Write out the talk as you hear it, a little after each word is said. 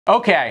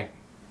Okay,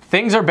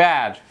 things are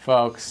bad,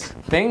 folks.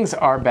 Things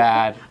are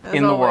bad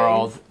in the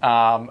world.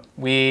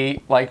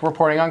 We like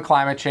reporting on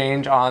climate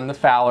change on the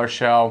Fowler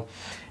Show,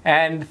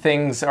 and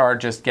things are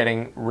just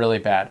getting really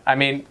bad. I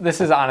mean,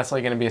 this is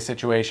honestly going to be a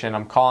situation,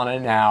 I'm calling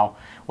it now,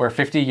 where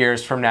 50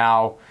 years from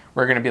now,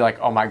 we're going to be like,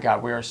 oh my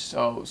God, we are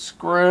so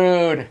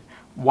screwed.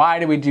 Why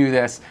do we do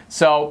this?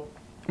 So,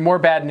 more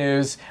bad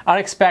news.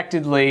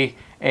 Unexpectedly,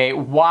 a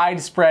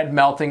widespread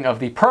melting of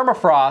the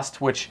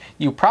permafrost, which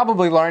you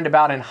probably learned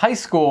about in high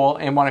school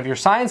in one of your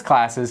science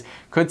classes,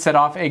 could set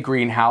off a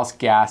greenhouse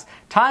gas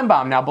time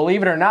bomb. Now,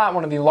 believe it or not,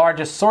 one of the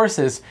largest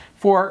sources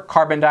for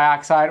carbon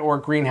dioxide or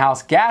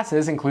greenhouse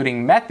gases,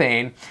 including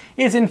methane,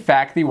 is in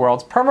fact the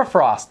world's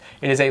permafrost.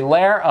 It is a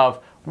layer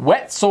of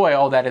wet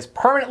soil that is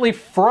permanently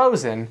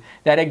frozen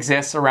that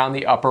exists around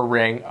the upper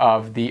ring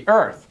of the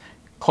Earth,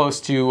 close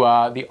to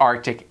the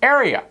Arctic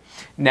area.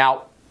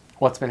 Now,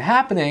 what's been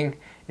happening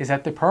is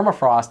that the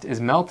permafrost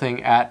is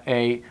melting at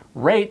a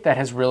rate that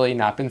has really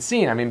not been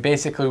seen. I mean,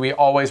 basically, we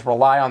always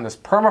rely on this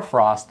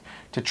permafrost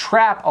to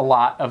trap a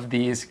lot of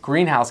these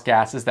greenhouse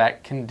gases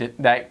that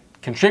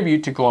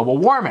contribute to global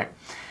warming.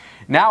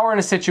 Now we're in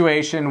a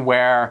situation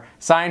where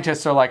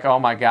scientists are like, oh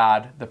my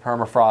God, the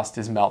permafrost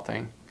is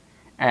melting.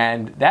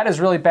 And that is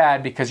really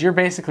bad because you're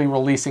basically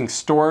releasing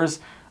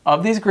stores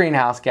of these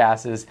greenhouse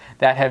gases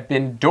that have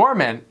been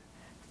dormant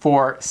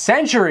for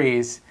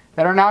centuries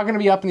that are now going to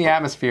be up in the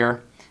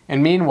atmosphere.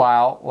 And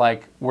meanwhile,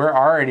 like, we're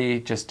already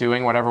just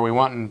doing whatever we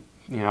want and,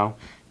 you know,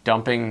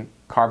 dumping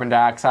carbon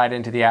dioxide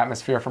into the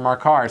atmosphere from our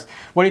cars.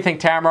 What do you think,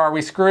 Tamara? Are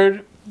we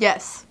screwed?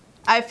 Yes.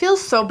 I feel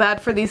so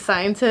bad for these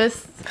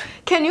scientists.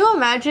 Can you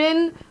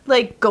imagine,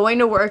 like, going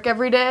to work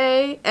every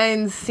day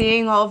and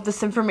seeing all of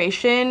this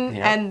information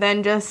and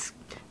then just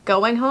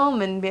going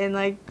home and being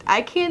like,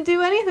 I can't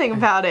do anything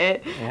about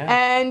it.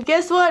 And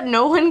guess what?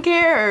 No one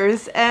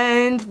cares.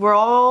 And we're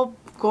all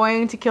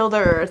going to kill the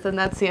Earth, and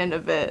that's the end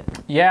of it.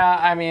 Yeah,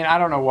 I mean, I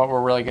don't know what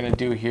we're really going to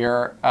do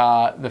here.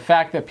 The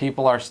fact that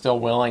people are still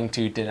willing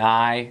to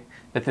deny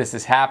that this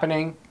is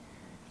happening,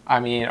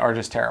 I mean, are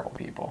just terrible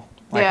people.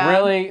 Like,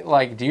 really?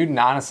 Like, do you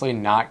honestly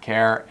not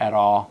care at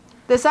all?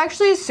 This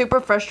actually is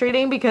super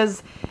frustrating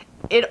because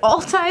it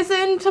all ties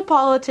into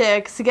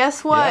politics.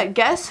 Guess what?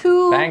 Guess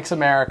who Thanks,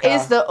 America.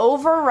 Is the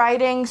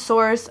overriding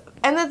source?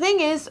 And the thing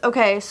is,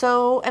 okay,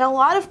 so in a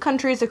lot of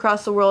countries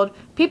across the world,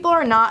 people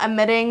are not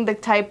emitting the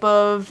type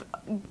of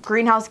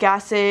greenhouse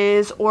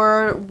gases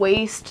or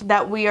waste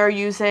that we are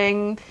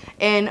using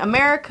in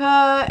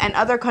America and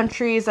other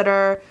countries that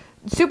are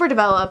super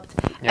developed.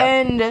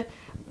 And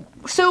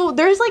so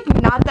there's like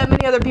not that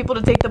many other people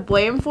to take the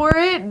blame for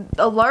it.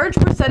 A large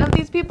percent of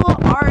these people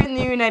are in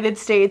the United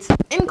States,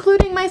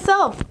 including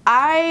myself.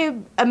 I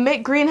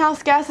emit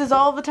greenhouse gases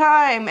all the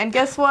time, and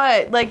guess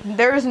what? Like,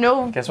 there's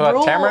no rule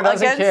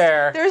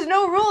There's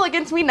no rule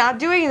against me not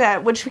doing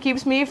that, which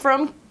keeps me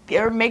from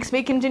or makes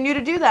me continue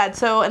to do that.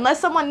 So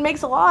unless someone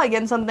makes a law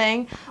against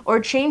something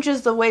or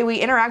changes the way we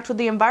interact with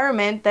the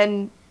environment,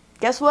 then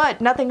guess what?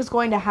 Nothing's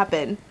going to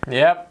happen.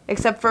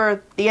 Except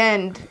for the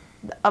end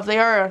of the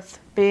Earth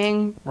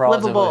being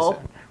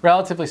livable.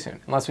 Relatively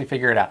soon, unless we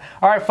figure it out.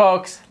 All right,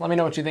 folks, let me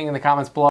know what you think in the comments below.